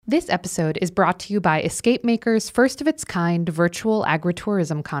This episode is brought to you by Escape Maker's first-of-its-kind virtual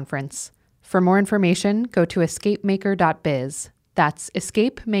agritourism conference. For more information, go to escapemaker.biz. That's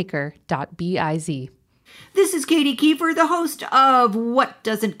escapemaker.biz. This is Katie Kiefer, the host of What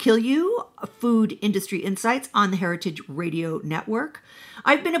Doesn't Kill You, Food Industry Insights on the Heritage Radio Network.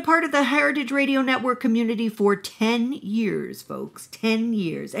 I've been a part of the Heritage Radio Network community for 10 years, folks, 10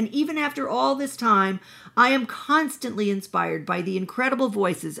 years. And even after all this time, I am constantly inspired by the incredible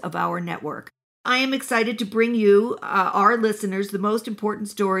voices of our network. I am excited to bring you, our listeners, the most important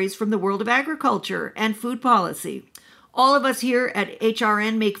stories from the world of agriculture and food policy. All of us here at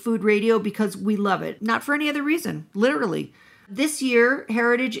HRN make food radio because we love it, not for any other reason, literally. This year,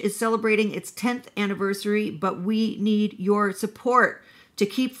 Heritage is celebrating its 10th anniversary, but we need your support to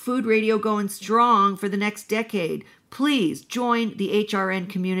keep food radio going strong for the next decade. Please join the HRN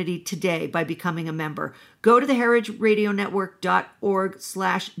community today by becoming a member. Go to the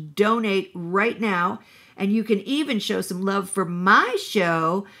heritageradionetwork.org/donate right now, and you can even show some love for my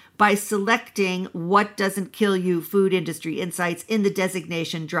show by selecting What Doesn't Kill You Food Industry Insights in the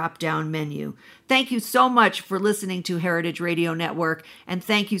designation drop-down menu. Thank you so much for listening to Heritage Radio Network, and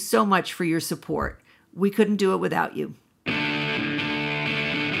thank you so much for your support. We couldn't do it without you.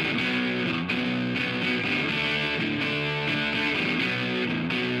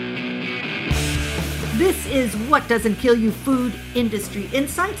 This is What Doesn't Kill You Food Industry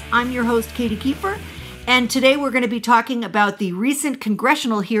Insights. I'm your host, Katie Kiefer. And today we're going to be talking about the recent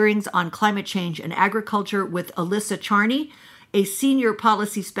congressional hearings on climate change and agriculture with Alyssa Charney, a senior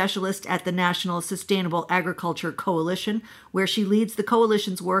policy specialist at the National Sustainable Agriculture Coalition, where she leads the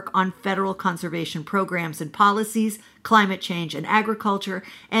coalition's work on federal conservation programs and policies, climate change and agriculture,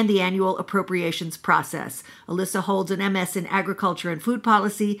 and the annual appropriations process. Alyssa holds an MS in agriculture and food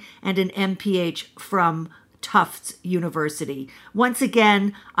policy and an MPH from Tufts University. Once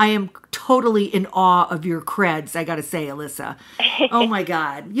again, I am totally in awe of your creds, I gotta say, Alyssa. Oh my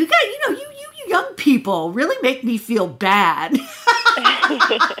God. You young people really make me feel bad.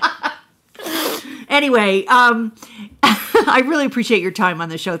 Anyway, I really appreciate your time on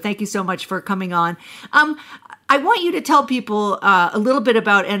the show. Thank you so much for coming on. I want you to tell people a little bit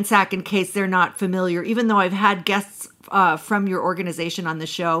about NSAC in case they're not familiar, even though I've had guests from your organization on the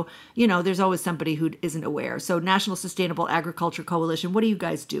show. You know, there's always somebody who isn't aware. So National Sustainable Agriculture Coalition, what do you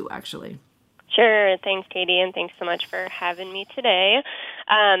guys do, actually? Sure. Thanks, Katie, and thanks so much for having me today.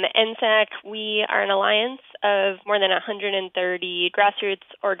 NSAC, we are an alliance of more than 130 grassroots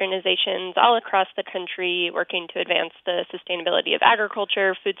organizations all across the country working to advance the sustainability of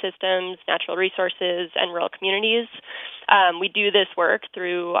agriculture, food systems, natural resources, and rural communities. We do this work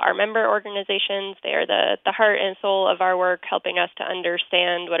through our member organizations. They are the heart and soul of our work, helping us to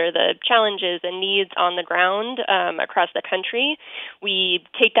understand what are the challenges and needs on the ground across the country. We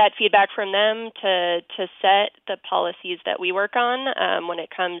take that feedback from them to set the policies that we work on when it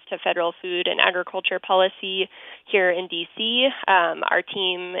comes to federal food and agriculture policy here in D.C. Our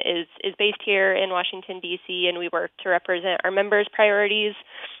team is based here in Washington, D.C., and we work to represent our members' priorities,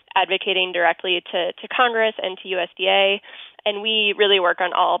 advocating directly to Congress and to USDA. And we really work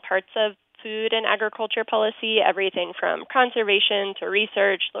on all parts of food and agriculture policy, everything from conservation to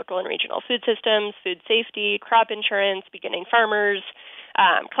research, local and regional food systems, food safety, crop insurance, beginning farmers,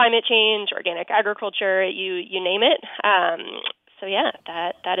 climate change, organic agriculture, you name it. So yeah,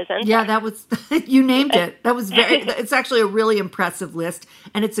 that is NSAC. Yeah, that was, you named it. That was it's actually a really impressive list,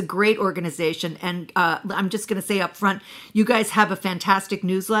 and it's a great organization. And I'm just going to say up front, you guys have a fantastic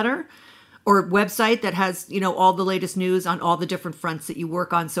newsletter or website that has, all the latest news on all the different fronts that you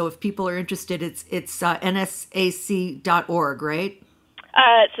work on. So if people are interested, it's nsac.org, right?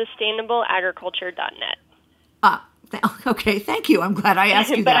 Sustainableagriculture.net. Okay, thank you. I'm glad I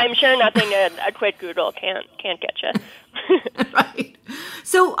asked you but that. I'm sure nothing a quick Google can't get you. Right.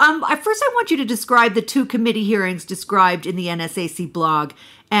 So first I want you to describe the two committee hearings described in the NSAC blog.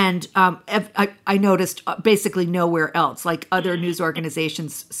 And I noticed basically nowhere else, like other news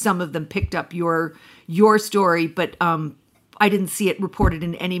organizations, some of them picked up your story, but I didn't see it reported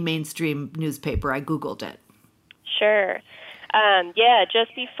in any mainstream newspaper. I Googled it. Sure.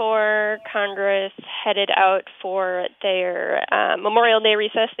 Just before Congress headed out for their Memorial Day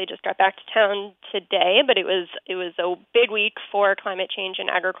recess, they just got back to town today, but it was a big week for climate change and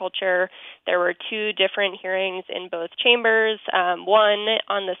agriculture. There were two different hearings in both chambers, one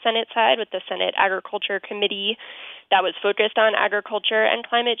on the Senate side with the Senate Agriculture Committee that was focused on agriculture and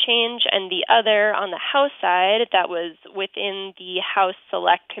climate change, and the other on the House side that was within the House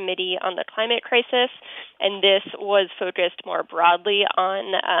Select Committee on the Climate Crisis. And this was focused more broadly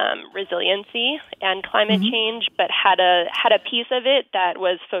on resiliency and climate change, but had a piece of it that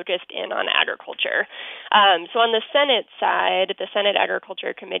was focused in on agriculture. So on the Senate side, the Senate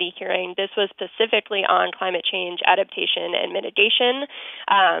Agriculture Committee hearing, this was specifically on climate change adaptation and mitigation.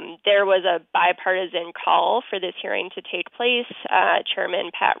 There was a bipartisan call for this hearing to take place.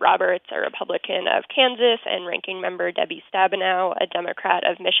 Chairman Pat Roberts, a Republican of Kansas, and Ranking Member Debbie Stabenow, a Democrat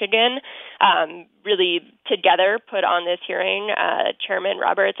of Michigan, really together put on this hearing. Chairman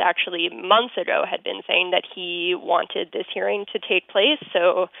Roberts actually months ago had been saying that he wanted this hearing to take place.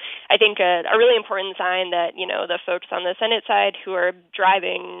 So I think a really important sign that, the folks on the Senate side who are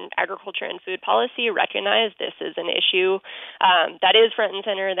driving agriculture and food policy recognize this is an issue that is front and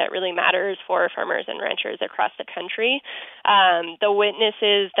center, that really matters for farmers and ranchers across the country. The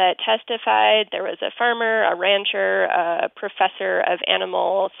witnesses that testified, there was a farmer, a rancher, a professor of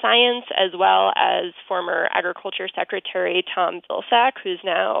animal science, as well as former Agriculture Secretary Tom Vilsack, who's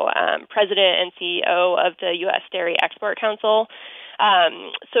now president and CEO of the U.S. Dairy Export Council.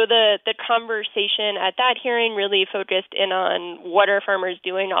 So the conversation at that hearing really focused in on what are farmers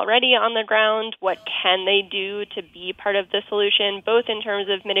doing already on the ground, what can they do to be part of the solution, both in terms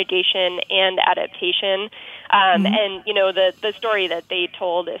of mitigation and adaptation. And, the story that they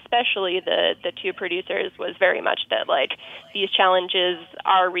told, especially the two producers, was very much that, these challenges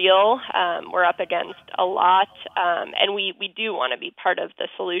are real. We're up against a lot, and we do want to be part of the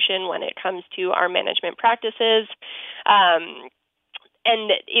solution when it comes to our management practices.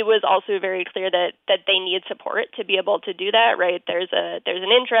 And it was also very clear that they need support to be able to do that, right? There's an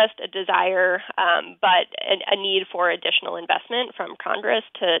interest, a desire, but a need for additional investment from Congress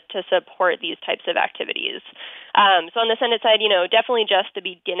to support these types of activities. So on the Senate side, definitely just the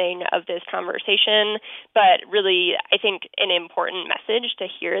beginning of this conversation, but really, I think, an important message to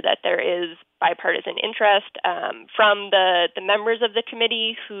hear that there is bipartisan interest from the members of the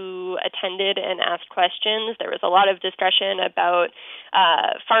committee who attended and asked questions. There was a lot of discussion about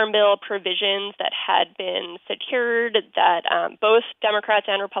Farm Bill provisions that had been secured that both Democrats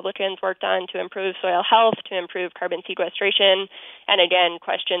and Republicans worked on to improve soil health, to improve carbon sequestration, and again,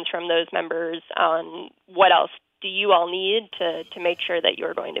 questions from those members on what else do you all need to make sure that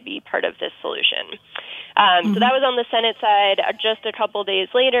you're going to be part of this solution. So that was on the Senate side. Just a couple days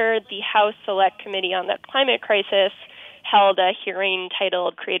later, the House Select Committee on the Climate Crisis held a hearing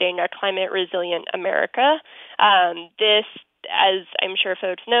titled Creating a Climate Resilient America. This, as I'm sure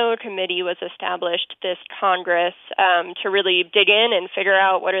folks know, committee was established this Congress to really dig in and figure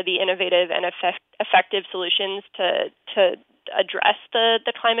out what are the innovative and effective solutions to address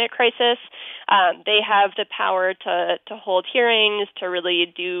the climate crisis. They have the power to hold hearings, to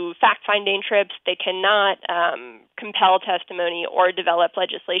really do fact-finding trips. They cannot compel testimony or develop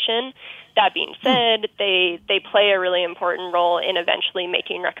legislation. That being said, they play a really important role in eventually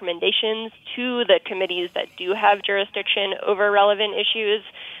making recommendations to the committees that do have jurisdiction over relevant issues,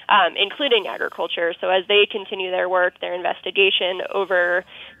 including agriculture. So as they continue their work, their investigation over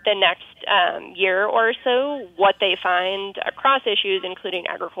the next year or so, what they find across issues, including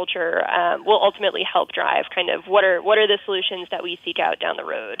agriculture, will ultimately help drive kind of what are the solutions that we seek out down the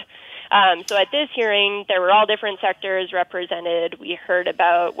road. So at this hearing, there were all different sectors represented. We heard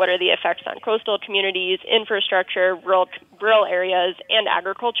about what are the effects on coastal communities, infrastructure, rural areas, and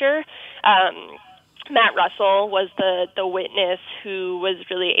agriculture. Matt Russell was the witness who was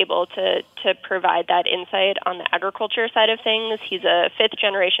really able to provide that insight on the agriculture side of things. He's a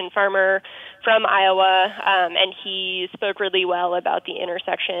fifth-generation farmer from Iowa, and he spoke really well about the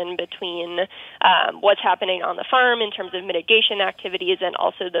intersection between what's happening on the farm in terms of mitigation activities and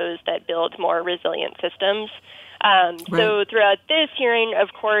also those that build more resilient systems. So throughout this hearing, of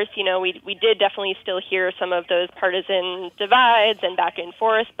course, we did definitely still hear some of those partisan divides and back and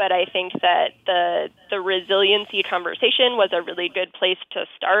forth, but I think that the resiliency conversation was a really good place to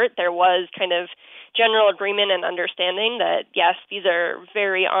start. There was kind of general agreement and understanding that, yes, these are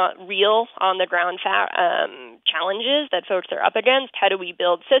very real, on-the-ground challenges that folks are up against. How do we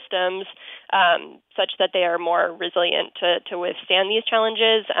build systems such that they are more resilient to withstand these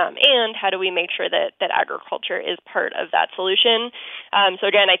challenges? And how do we make sure that agriculture is part of that solution? So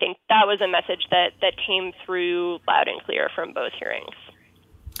again, I think that was a message that came through loud and clear from both hearings.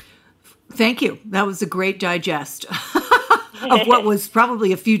 Thank you. That was a great digest of what was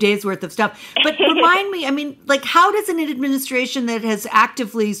probably a few days worth of stuff. But remind me, how does an administration that has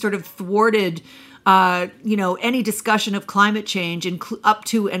actively sort of thwarted any discussion of climate change up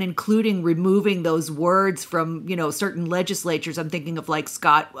to and including removing those words from, certain legislatures. I'm thinking of like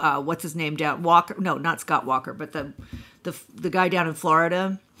Scott, what's his name down Walker? No, not Scott Walker, but the guy down in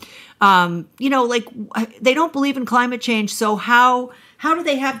Florida. They don't believe in climate change. So how do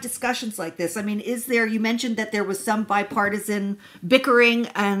they have discussions like this? I mean, you mentioned that there was some bipartisan bickering,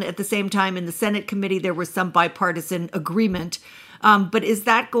 and at the same time in the Senate committee, there was some bipartisan agreement. But is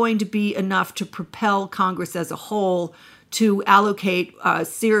that going to be enough to propel Congress as a whole to allocate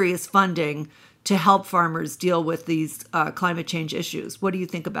serious funding to help farmers deal with these climate change issues? What do you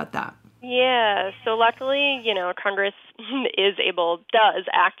think about that? Yeah, so luckily, Congress does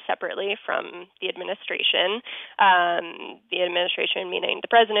act separately from the administration. The administration meaning the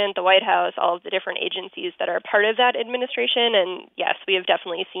president, the White House, all of the different agencies that are part of that administration. And yes, we have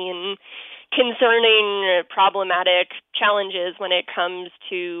definitely seen concerning, problematic challenges when it comes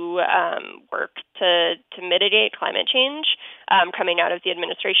to work to mitigate climate change coming out of the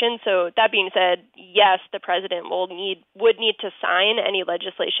administration. So that being said, yes, the president would need to sign any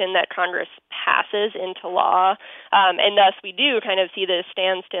legislation that Congress passes into law, and thus we do kind of see this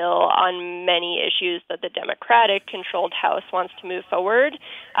standstill on many issues that the Democratic-controlled House wants to move forward.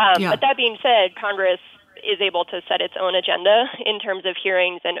 But that being said, Congress is able to set its own agenda in terms of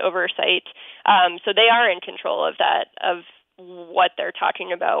hearings and oversight. So they are in control of that, of what they're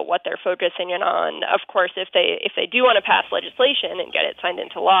talking about, what they're focusing in on. Of course, if they do want to pass legislation and get it signed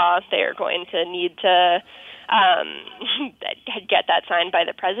into law, they are going to need to get that signed by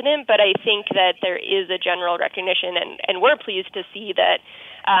the president. But I think that there is a general recognition, and we're pleased to see that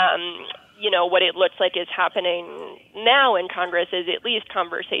what it looks like is happening now in Congress is at least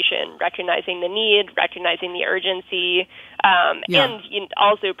conversation, recognizing the need, recognizing the urgency, and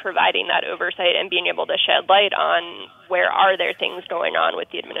also providing that oversight and being able to shed light on where are there things going on with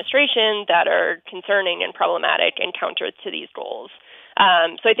the administration that are concerning and problematic and counter to these goals.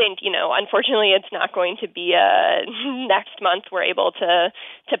 So I think, unfortunately, it's not going to be next month we're able to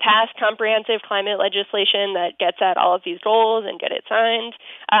pass comprehensive climate legislation that gets at all of these goals and get it signed.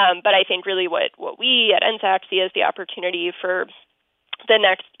 But I think really what we at NSAC see as the opportunity for the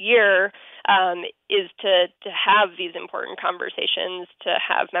next year is to have these important conversations, to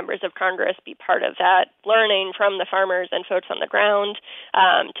have members of Congress be part of that, learning from the farmers and folks on the ground,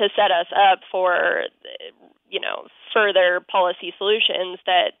 to set us up for further policy solutions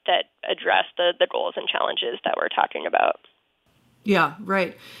that address the goals and challenges that we're talking about. Yeah,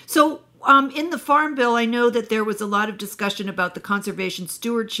 right. So in the Farm Bill, I know that there was a lot of discussion about the Conservation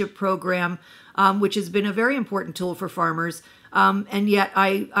Stewardship Program, which has been a very important tool for farmers. And yet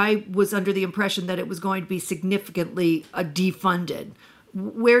I was under the impression that it was going to be significantly defunded.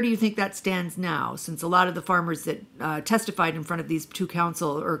 Where do you think that stands now, since a lot of the farmers that testified in front of these two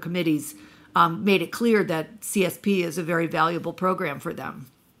council or committees made it clear that CSP is a very valuable program for them?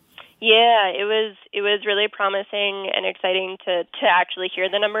 Yeah, it was really promising and exciting to actually hear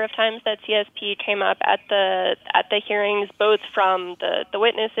the number of times that CSP came up at the hearings, both from the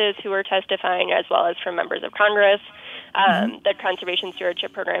witnesses who were testifying as well as from members of Congress. The Conservation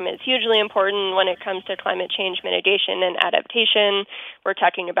Stewardship Program is hugely important when it comes to climate change mitigation and adaptation. We're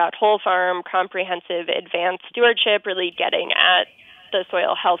talking about whole farm, comprehensive, advanced stewardship, really getting at the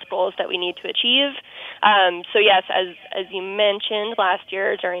soil health goals that we need to achieve. So yes, as you mentioned last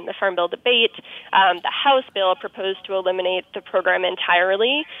year during the Farm Bill debate, the House bill proposed to eliminate the program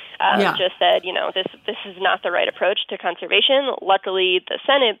entirely. Just said, this is not the right approach to conservation. Luckily, the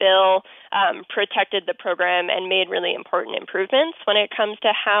Senate bill protected the program and made really important improvements when it comes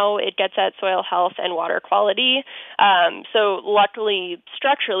to how it gets at soil health and water quality. So luckily,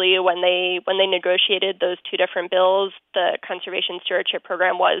 structurally, when they negotiated those two different bills, the Conservation Stewardship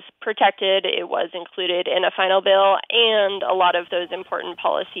Program was protected. It was included in a final bill, and a lot of those important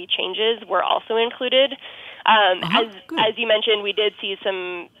policy changes were also included. As you mentioned, we did see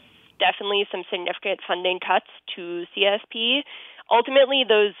definitely some significant funding cuts to CSP. Ultimately,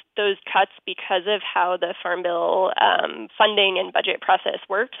 those cuts, because of how the Farm Bill funding and budget process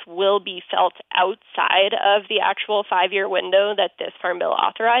works, will be felt outside of the actual 5-year window that this Farm Bill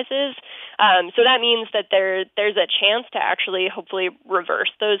authorizes. So that means that there's a chance to actually hopefully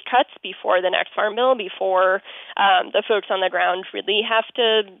reverse those cuts before the next Farm Bill, before the folks on the ground really have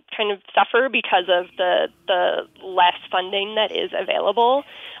to kind of suffer because of the less funding that is available.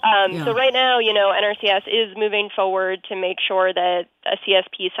 So right now, NRCS is moving forward to make sure that a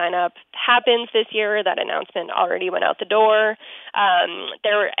CSP sign-up happens this year. That announcement already went out the door.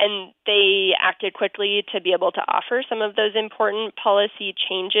 And they acted quickly to be able to offer some of those important policy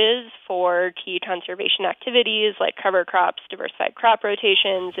changes for key conservation activities like cover crops, diversified crop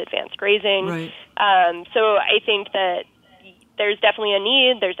rotations, advanced grazing. Right. So I think that there's definitely a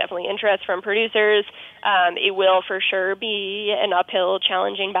need. There's definitely interest from producers. It will for sure be an uphill,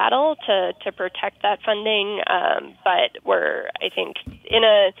 challenging battle to protect that funding. But we're, I think, in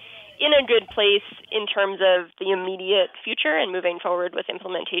a good place in terms of the immediate future and moving forward with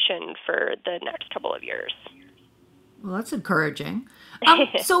implementation for the next couple of years. Well, that's encouraging.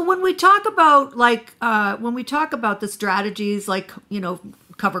 So when we talk about the strategies like,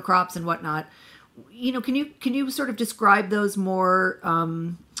 cover crops and whatnot, can you sort of describe those more,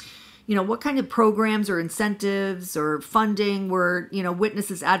 what kind of programs or incentives or funding were,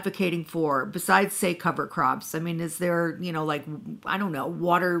 witnesses advocating for besides, say, cover crops? I mean, is there,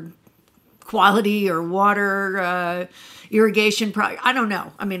 water quality or water irrigation? I don't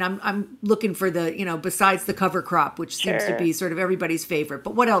know. I mean, I'm looking for the, besides the cover crop, which seems to be sort of everybody's favorite.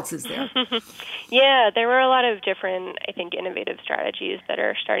 But what else is there? Yeah, there were a lot of different, I think, innovative strategies that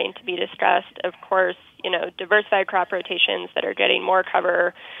are starting to be discussed. Of course, diversified crop rotations that are getting more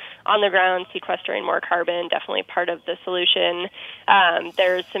cover on the ground, sequestering more carbon, definitely part of the solution.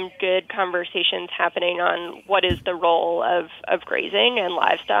 There's some good conversations happening on what is the role of grazing and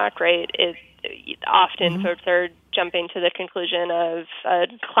livestock, right? Often folks are jumping to the conclusion of a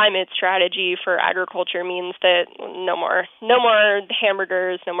climate strategy for agriculture means that no more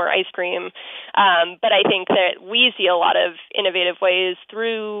hamburgers, no more ice cream. But I think that we see a lot of innovative ways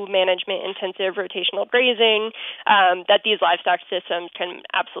through management-intensive rotational grazing that these livestock systems can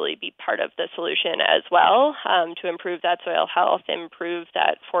absolutely be part of the solution as well to improve that soil health, improve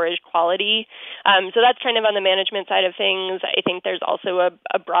that forage quality. So that's kind of on the management side of things. I think there's also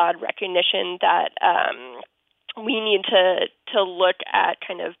a broad recognition that we need to look at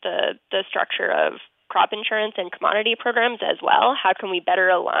kind of the structure of crop insurance and commodity programs as well. How can we better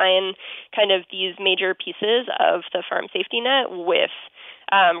align kind of these major pieces of the farm safety net with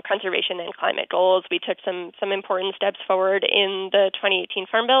conservation and climate goals? We took some important steps forward in the 2018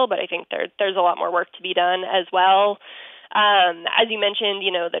 Farm Bill, but I think there's a lot more work to be done as well. As you mentioned,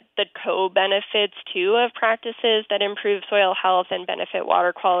 the co-benefits, too, of practices that improve soil health and benefit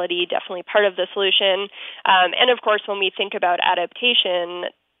water quality, definitely part of the solution. And, of course, when we think about adaptation,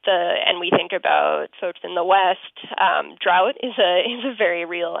 and we think about folks in the West, drought is a very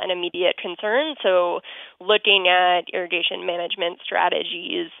real and immediate concern. So looking at irrigation management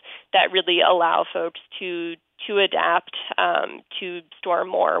strategies that really allow folks to adapt, to store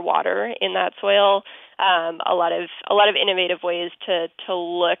more water in that soil. A lot of innovative ways to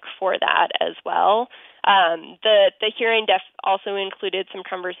look for that as well. The hearing also included some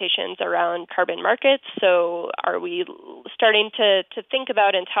conversations around carbon markets. So are we starting to think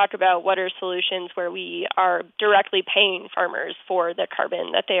about and talk about what are solutions where we are directly paying farmers for the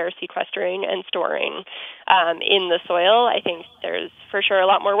carbon that they are sequestering and storing in the soil? I think there's for sure a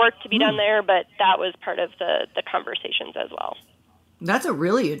lot more work to be done there, but that was part of the conversations as well. That's a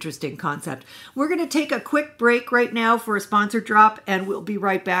really interesting concept. We're going to take a quick break right now for a sponsor drop, and we'll be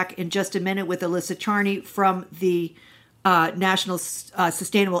right back in just a minute with Alyssa Charney from the National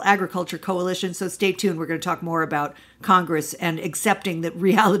Sustainable Agriculture Coalition. So stay tuned. We're going to talk more about Congress and accepting the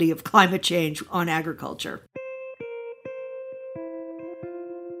reality of climate change on agriculture.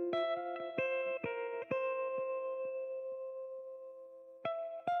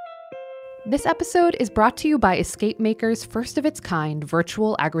 This episode is brought to you by EscapeMaker's first-of-its-kind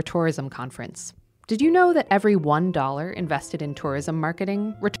virtual agritourism conference. Did you know that every $1 invested in tourism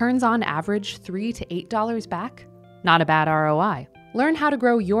marketing returns on average $3 to $8 back? Not a bad ROI. Learn how to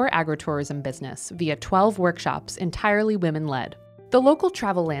grow your agritourism business via 12 workshops entirely women-led. The local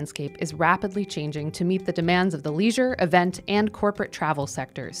travel landscape is rapidly changing to meet the demands of the leisure, event, and corporate travel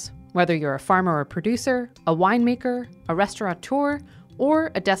sectors. Whether you're a farmer or producer, a winemaker, a restaurateur,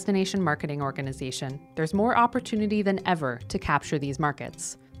 or a destination marketing organization, there's more opportunity than ever to capture these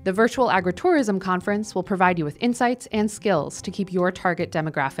markets. The Virtual Agritourism Conference will provide you with insights and skills to keep your target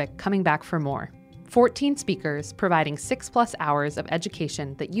demographic coming back for more. 14 speakers providing 6+ hours of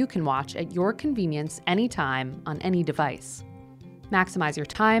education that you can watch at your convenience anytime on any device. Maximize your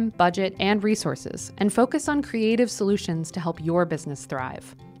time, budget, and resources, and focus on creative solutions to help your business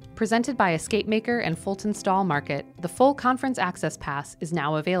thrive. Presented by EscapeMaker and Fulton Stall Market, the full conference access pass is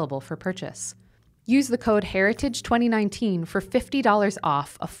now available for purchase. Use the code HERITAGE2019 for $50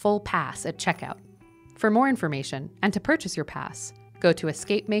 off a full pass at checkout. For more information and to purchase your pass, go to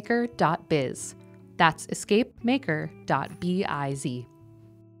escapemaker.biz. That's escapemaker.biz.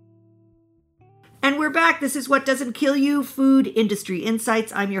 And we're back. This is What Doesn't Kill You, Food Industry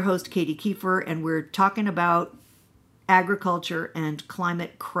Insights. I'm your host, Katie Kiefer, and we're talking about agriculture and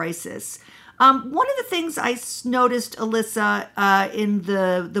climate crisis. One of the things I noticed, Alyssa, in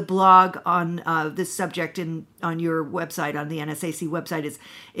the blog on this subject on your website, on the NSAC website,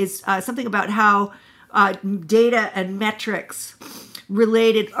 is something about how data and metrics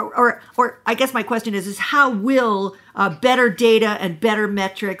related, or I guess my question is how will better data and better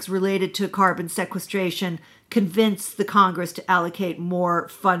metrics related to carbon sequestration convince the Congress to allocate more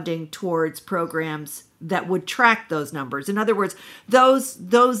funding towards programs that would track those numbers? In other words,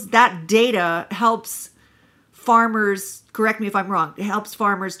 that data helps farmers, correct me if I'm wrong, it helps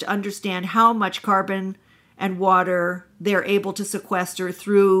farmers to understand how much carbon and water they're able to sequester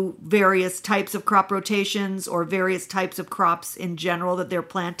through various types of crop rotations or various types of crops in general that they're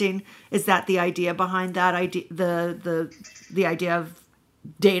planting. Is that the idea behind that idea, the idea of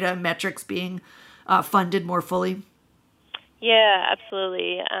data metrics being funded more fully? Yeah,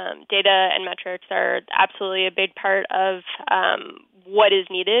 absolutely. Data and metrics are absolutely a big part of what is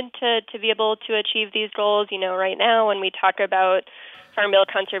needed to be able to achieve these goals. You know, right now when we talk about Farm Bill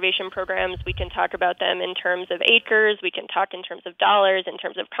conservation programs, we can talk about them in terms of acres, we can talk in terms of dollars, in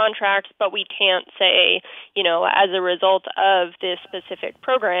terms of contracts, but we can't say, you know, as a result of this specific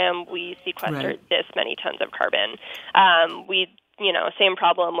program, we sequestered this many tons of carbon. Same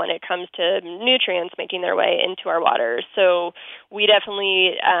problem when it comes to nutrients making their way into our water. So we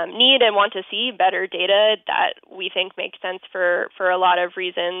definitely need and want to see better data that we think makes sense for a lot of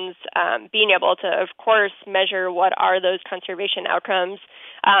reasons. Being able to, of course, measure what are those conservation outcomes,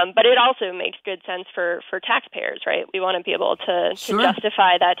 but it also makes good sense for taxpayers, right? We want to be able to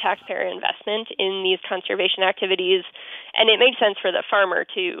justify that taxpayer investment in these conservation activities. And it makes sense for the farmer,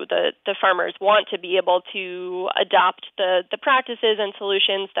 too. The farmers want to be able to adopt the practices and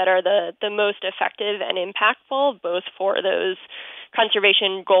solutions that are the most effective and impactful, both for those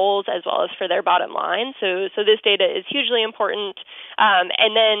conservation goals as well as for their bottom line. So this data is hugely important.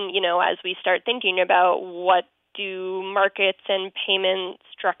 And then, you know, as we start thinking about what do markets and payment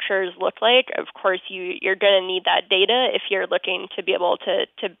structures look like, of course, you're going to need that data if you're looking to be able to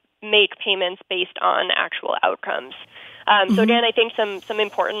make payments based on actual outcomes. So again, I think some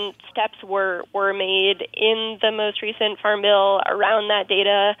important steps were made in the most recent Farm Bill around that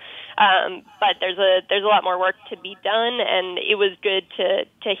data, but there's a lot more work to be done, and it was good to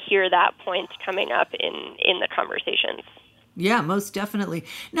hear that point coming up in the conversations. Yeah, most definitely.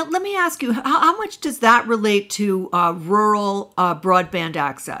 Now, let me ask you, how much does that relate to rural broadband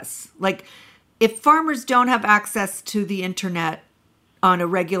access? Like, if farmers don't have access to the internet on a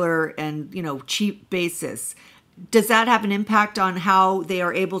regular and, you know, cheap basis, does that have an impact on how they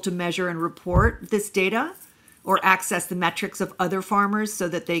are able to measure and report this data or access the metrics of other farmers so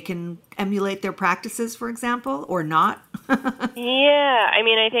that they can emulate their practices, for example, or not? Yeah, I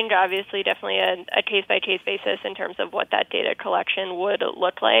mean, I think obviously definitely a case-by-case basis in terms of what that data collection would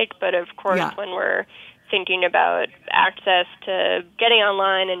look like. But of course, when we're thinking about access to getting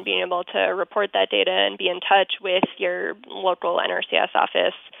online and being able to report that data and be in touch with your local NRCS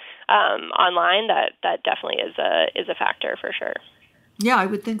office online, that definitely is a factor for sure. Yeah, I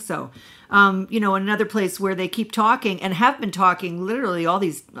would think so. Another place where they keep talking and have been talking literally all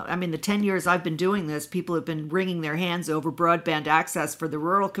these, the 10 years I've been doing this, people have been wringing their hands over broadband access for the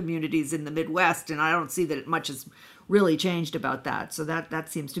rural communities in the Midwest, and I don't see that much has really changed about that. So that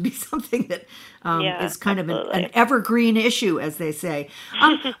seems to be something that is kind of an evergreen issue, as they say.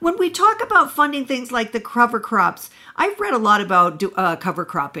 When we talk about funding things like the cover crops, I've read a lot about cover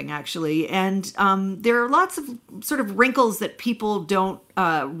cropping, actually, and there are lots of sort of wrinkles that people don't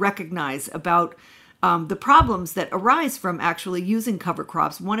recognize about the problems that arise from actually using cover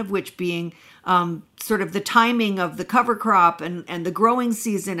crops, one of which being sort of the timing of the cover crop and the growing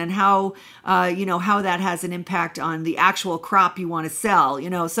season and how that has an impact on the actual crop you want to sell.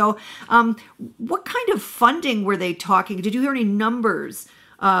 So what kind of funding were they talking? Did you hear any numbers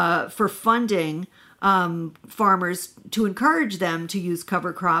for funding farmers to encourage them to use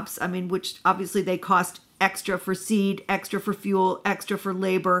cover crops? I mean, which obviously they cost extra for seed, extra for fuel, extra for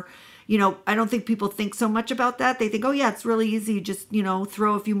labor. I don't think people think so much about that. They think, oh yeah, it's really easy. Just,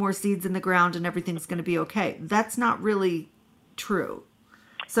 throw a few more seeds in the ground and everything's going to be okay. That's not really true.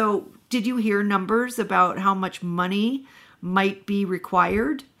 So did you hear numbers about how much money might be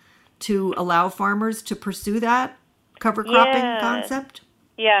required to allow farmers to pursue that cover cropping concept?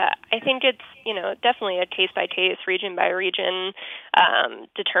 Yeah, I think it's, definitely a case-by-case, region-by-region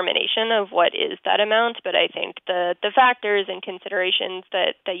determination of what is that amount. But I think the factors and considerations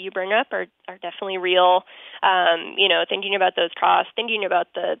that you bring up are definitely real. Thinking about those costs, thinking about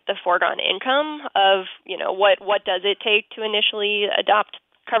the foregone income of, what does it take to initially adopt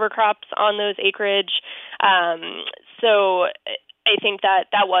cover crops on those acreage. So I think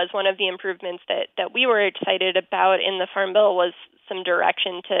that was one of the improvements that we were excited about in the Farm Bill was some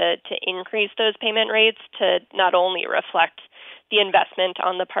direction to increase those payment rates to not only reflect the investment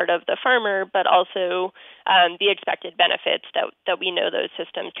on the part of the farmer, but also the expected benefits that we know those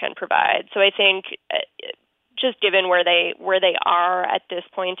systems can provide. So I think just given where they are at this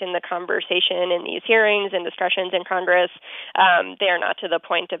point in the conversation in these hearings and discussions in Congress, they are not to the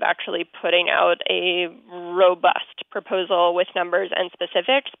point of actually putting out a robust proposal with numbers and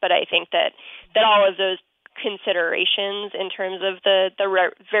specifics. But I think that all of those considerations in terms of the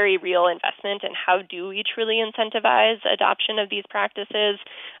very real investment and how do we truly incentivize adoption of these practices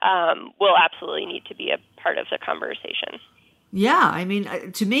will absolutely need to be a part of the conversation. Yeah, I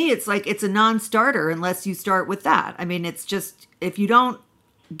mean, to me, it's like it's a non-starter unless you start with that. I mean, it's just if you don't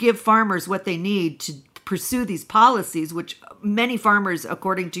give farmers what they need to pursue these policies, which many farmers,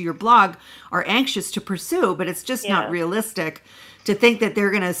 according to your blog, are anxious to pursue, but it's just not realistic to think that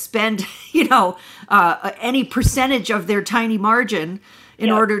they're going to spend, any percentage of their tiny margin in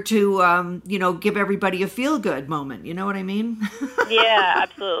order to, give everybody a feel-good moment. You know what I mean? Yeah,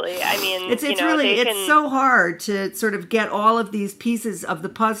 absolutely. I mean, it's so hard to sort of get all of these pieces of the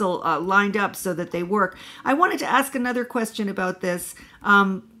puzzle lined up so that they work. I wanted to ask another question about this,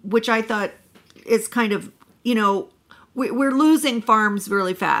 which I thought is kind of, we're losing farms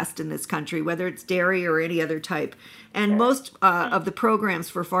really fast in this country, whether it's dairy or any other type. And most of the programs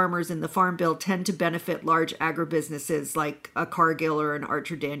for farmers in the Farm Bill tend to benefit large agribusinesses like a Cargill or an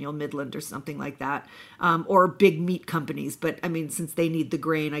Archer Daniel Midland or something like that, or big meat companies. But I mean, since they need the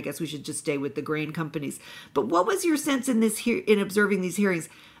grain, I guess we should just stay with the grain companies. But what was your sense in observing these hearings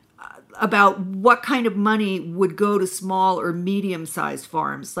about what kind of money would go to small or medium-sized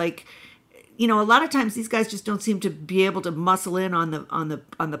farms? Like, a lot of times these guys just don't seem to be able to muscle in on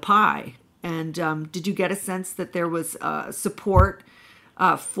the pie. And did you get a sense that there was support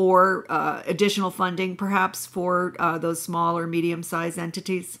for additional funding, perhaps for those small or medium-sized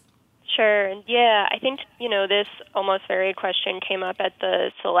entities? Sure. Yeah, I think, this almost very question came up at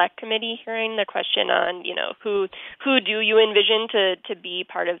the Select Committee hearing, the question on, who do you envision to be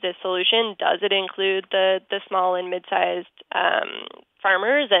part of this solution? Does it include the small and mid-sized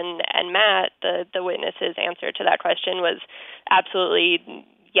farmers? And Matt, the witness's answer to that question was absolutely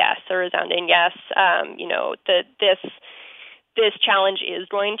yes, a resounding yes. This challenge is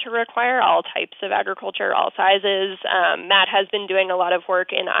going to require all types of agriculture, all sizes. Matt has been doing a lot of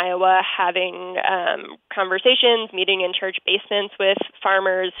work in Iowa, having conversations, meeting in church basements with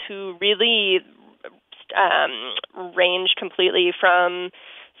farmers who really range completely from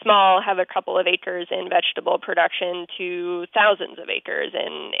small, have a couple of acres in vegetable production, to thousands of acres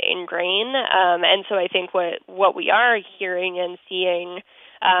in grain. And so I think what we are hearing and seeing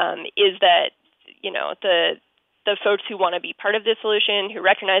is that, the folks who want to be part of this solution, who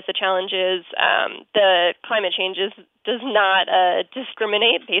recognize the challenges, the climate change does not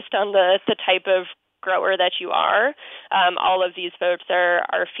discriminate based on the type of grower that you are. All of these folks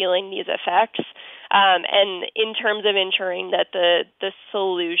are feeling these effects. And in terms of ensuring that the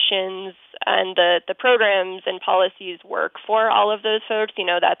solutions and the programs and policies work for all of those folks,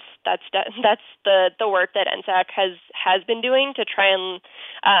 that's the work that NSAC has been doing to try and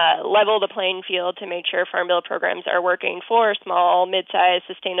level the playing field to make sure Farm Bill programs are working for small, mid-sized,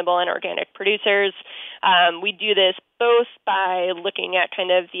 sustainable, and organic producers. We do this both by looking at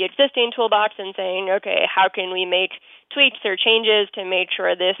kind of the existing toolbox and saying, okay, how can we make tweaks or changes to make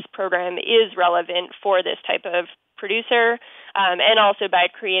sure this program is relevant for this type of producer, and also by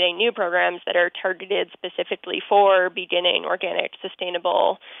creating new programs that are targeted specifically for beginning organic,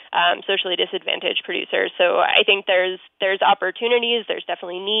 sustainable, socially disadvantaged producers. So I think there's opportunities, there's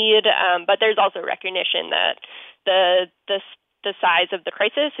definitely need, but there's also recognition that the size of the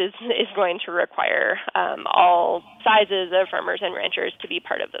crisis is going to require all sizes of farmers and ranchers to be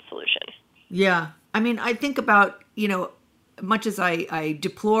part of the solution. Yeah. I mean, I think about, much as I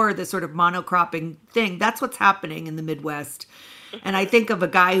deplore the sort of monocropping thing, that's what's happening in the Midwest. And I think of a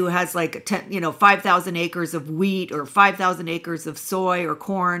guy who has like 5,000 acres of wheat or 5,000 acres of soy or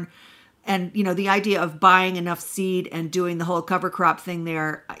corn. And, the idea of buying enough seed and doing the whole cover crop thing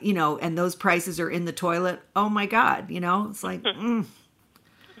there, and those prices are in the toilet. Oh my God, it's like,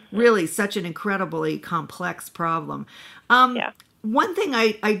 really such an incredibly complex problem. Yeah. One thing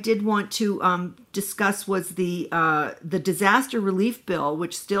I did want to discuss was the disaster relief bill,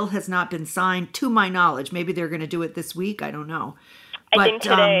 which still has not been signed, to my knowledge. Maybe they're going to do it this week. I don't know. I think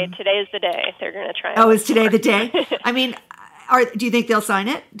today is the day they're going to try. Oh, is today the day? I mean, do you think they'll sign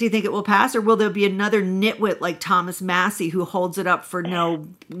it? Do you think it will pass, or will there be another nitwit like Thomas Massey who holds it up for no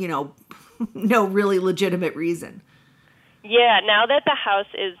really legitimate reason? Yeah, now that the House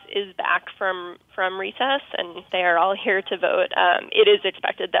is back from recess and they are all here to vote, it is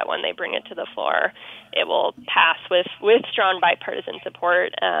expected that when they bring it to the floor, it will pass with strong bipartisan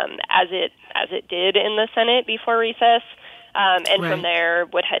support, as it did in the Senate before recess. And right. From there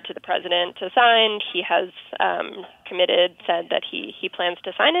would head to the president to sign. He has said that he plans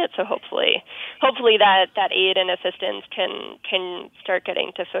to sign it. So hopefully that aid and assistance can start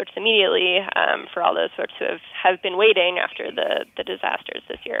getting to folks immediately, for all those folks who have been waiting after the disasters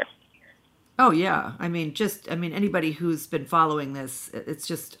this year. Oh yeah, I mean anybody who's been following this, it's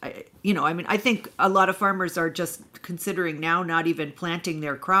just I think a lot of farmers are just considering now not even planting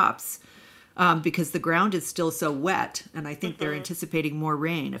their crops. Because the ground is still so wet, and I think they're anticipating more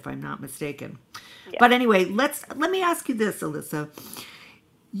rain, if I'm not mistaken. Yeah. But anyway, let me ask you this, Alyssa.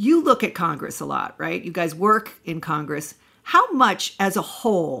 You look at Congress a lot, right? You guys work in Congress. How much, as a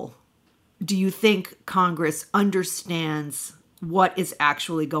whole, do you think Congress understands what is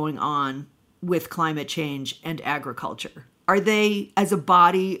actually going on with climate change and agriculture? Are they, as a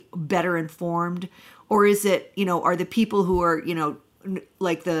body, better informed, or is it, are the people who are,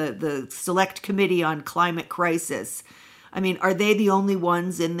 like the Select Committee on Climate Crisis, I mean, are they the only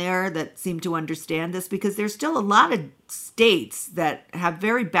ones in there that seem to understand this? Because there's still a lot of states that have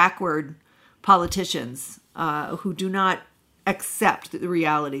very backward politicians who do not accept the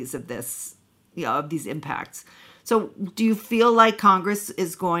realities of this, of these impacts. So do you feel like Congress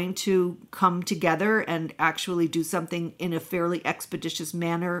is going to come together and actually do something in a fairly expeditious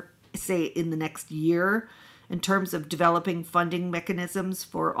manner, say in the next year, in terms of developing funding mechanisms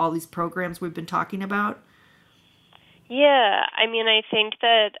for all these programs we've been talking about? Yeah, I mean, I think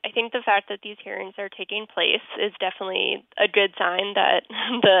the fact that these hearings are taking place is definitely a good sign that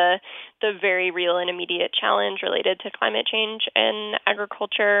the very real and immediate challenge related to climate change and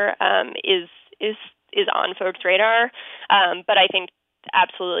agriculture is on folks' radar. But I think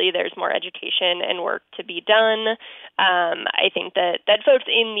absolutely there's more education and work to be done. I think that folks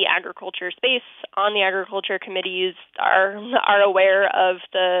in the agriculture space on the agriculture committees are aware of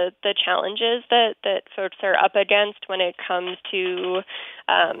the challenges that folks are up against when it comes to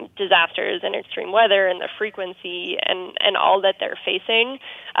disasters and extreme weather and the frequency and all that they're facing.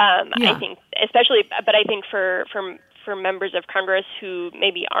 I think especially, but I think for members of Congress who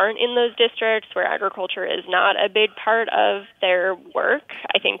maybe aren't in those districts where agriculture is not a big part of their work,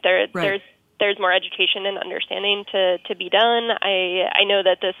 I think there's more education and understanding to be done. I know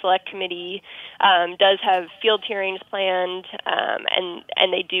that the Select Committee does have field hearings planned,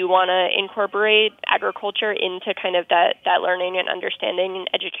 and they do want to incorporate agriculture into kind of that learning and understanding and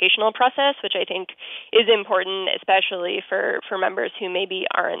educational process, which I think is important, especially for members who maybe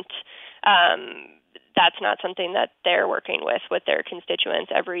aren't. That's not something that they're working with their constituents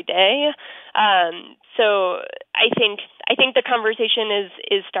every day. So I think the conversation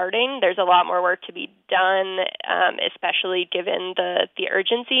is starting. There's a lot more work to be done, especially given the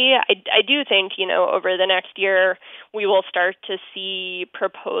urgency. I do think, over the next year, we will start to see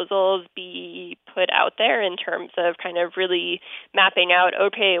proposals be put out there in terms of kind of really mapping out,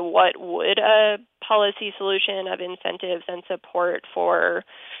 okay, what would a policy solution of incentives and support for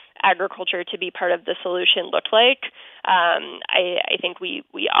agriculture to be part of the solution look like. I think we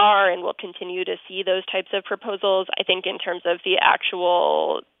are and will continue to see those types of proposals. I think in terms of the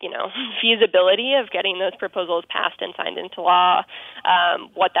actual, feasibility of getting those proposals passed and signed into law,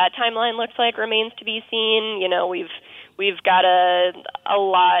 what that timeline looks like remains to be seen. We've got a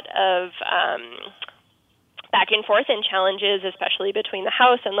lot of back and forth and challenges, especially between the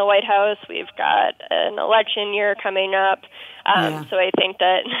House and the White House. We've got an election year coming up. So I think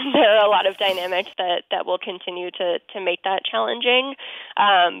that there are a lot of dynamics that will continue to make that challenging.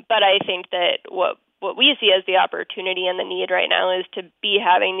 But I think that what we see as the opportunity and the need right now is to be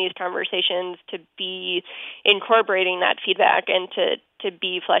having these conversations, to be incorporating that feedback, and to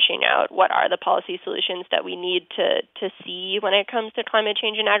be fleshing out what are the policy solutions that we need to see when it comes to climate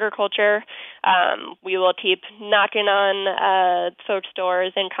change in agriculture. We will keep knocking on folks'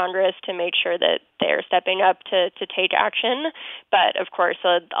 doors in Congress to make sure that they're stepping up to take action. But, of course,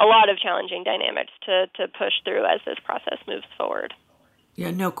 a lot of challenging dynamics to push through as this process moves forward.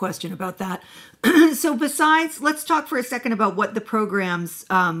 Yeah, no question about that. So besides, let's talk for a second about what the programs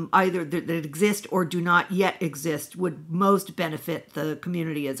either that exist or do not yet exist would most benefit the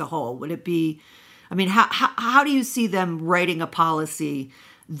community as a whole. Would it be, I mean, how do you see them writing a policy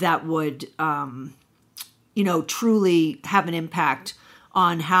that would, truly have an impact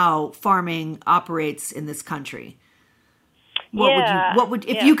on how farming operates in this country?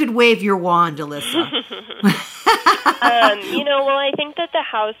 If you could wave your wand, Alyssa? Well, I think that the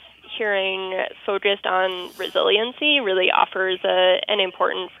House hearing focused on resiliency really offers an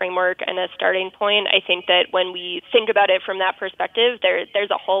important framework and a starting point. I think that when we think about it from that perspective, there's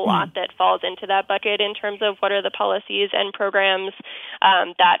a whole lot that falls into that bucket in terms of what are the policies and programs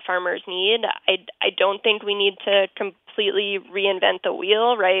that farmers need. I don't think we need to completely reinvent the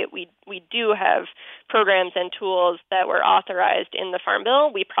wheel, right? We do have programs and tools that were authorized in the Farm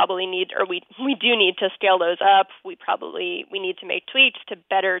Bill. We probably need, or we do need to scale those up. We need to make tweaks to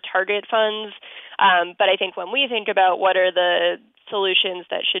better target funds. But I think when we think about what are the solutions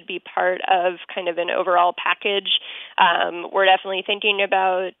that should be part of kind of an overall package, we're definitely thinking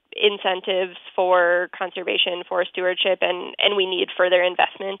about incentives for conservation, for stewardship, and we need further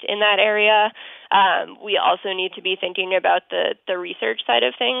investment in that area. We also need to be thinking about the research side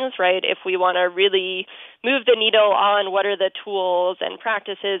of things, right? If we want to really move the needle on what are the tools and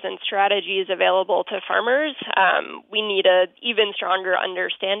practices and strategies available to farmers, we need an even stronger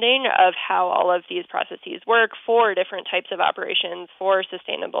understanding of how all of these processes work for different types of operations, for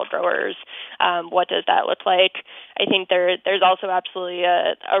sustainable growers. What does that look like? I think there's also absolutely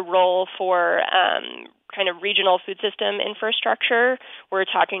a role for kind of regional food system infrastructure. We're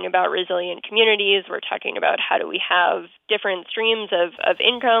talking about resilient communities. We're talking about how do we have different streams of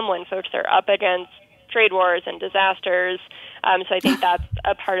income when folks are up against trade wars and disasters. So I think that's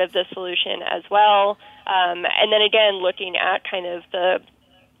a part of the solution as well. And then again, looking at kind of the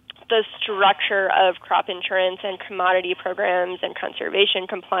structure of crop insurance and commodity programs and conservation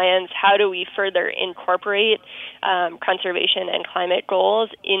compliance, how do we further incorporate conservation and climate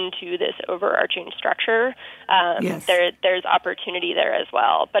goals into this overarching structure? Yes. There's opportunity there as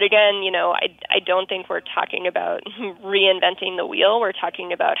well. But again, I don't think we're talking about reinventing the wheel. We're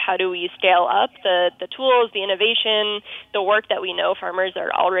talking about how do we scale up the tools, the innovation, the work that we know farmers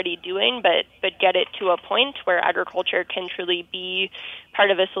are already doing, but get it to a point where agriculture can truly be part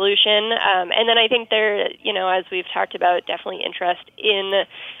of a solution. And then I think there, as we've talked about, definitely interest in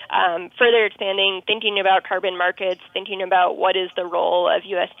further expanding, thinking about carbon markets, thinking about what is the role of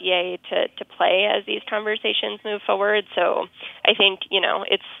USDA to play as these conversations move forward. So I think,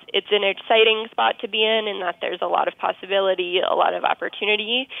 it's an exciting spot to be in that there's a lot of possibility, a lot of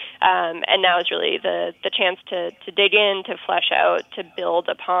opportunity. And now is really the chance to dig in, to flesh out, to build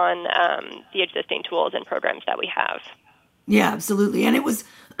upon the existing tools and programs that we have. Yeah, absolutely. And it was,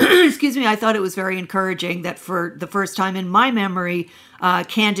 I thought it was very encouraging that for the first time in my memory,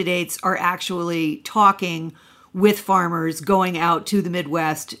 candidates are actually talking with farmers, going out to the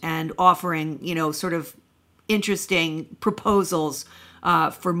Midwest and offering, sort of interesting proposals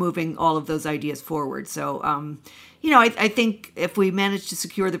for moving all of those ideas forward. So, I think if we manage to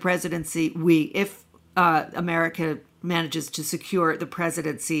secure the presidency, if America manages to secure the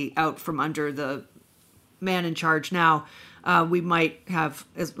presidency out from under the man in charge now, we might have,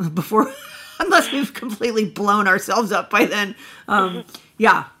 as before, unless we've completely blown ourselves up by then,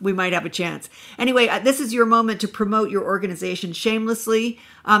 we might have a chance. Anyway, this is your moment to promote your organization shamelessly.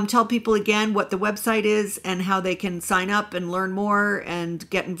 Tell people again what the website is and how they can sign up and learn more and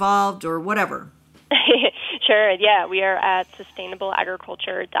get involved or whatever. Sure, yeah. We are at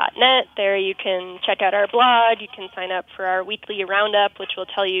sustainableagriculture.net. There you can check out our blog. You can sign up for our weekly roundup, which will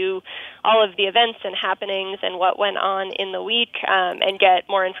tell you all of the events and happenings and what went on in the week, and get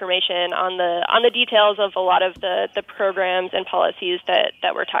more information on the details of a lot of the programs and policies that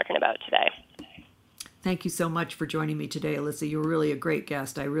we're talking about today. Thank you so much for joining me today, Alyssa. You were really a great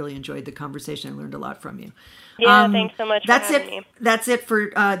guest. I really enjoyed the conversation. I learned a lot from you. Yeah, thanks so much for having me. That's it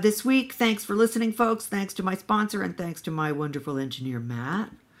for this week. Thanks for listening, folks. Thanks to my sponsor, and thanks to my wonderful engineer, Matt.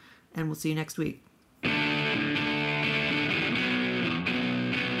 And we'll see you next week.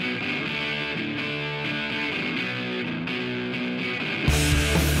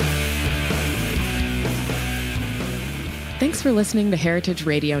 Thanks for listening to Heritage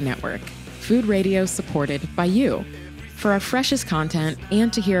Radio Network, food radio supported by you. For our freshest content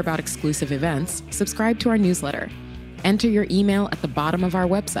and to hear about exclusive events, subscribe to our newsletter. Enter your email at the bottom of our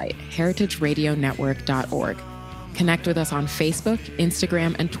website, heritageradionetwork.org. Connect with us on Facebook,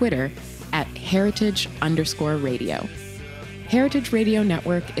 Instagram, and Twitter at heritage_radio. Heritage Radio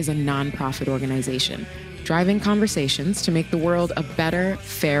Network is a nonprofit organization driving conversations to make the world a better,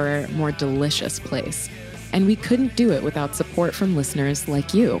 fairer, more delicious place. And we couldn't do it without support from listeners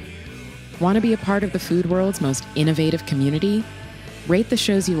like you. Want to be a part of the food world's most innovative community? Rate the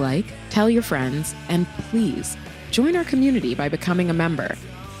shows you like, tell your friends, and please join our community by becoming a member.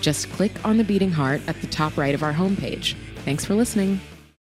 Just click on the beating heart at the top right of our homepage. Thanks for listening.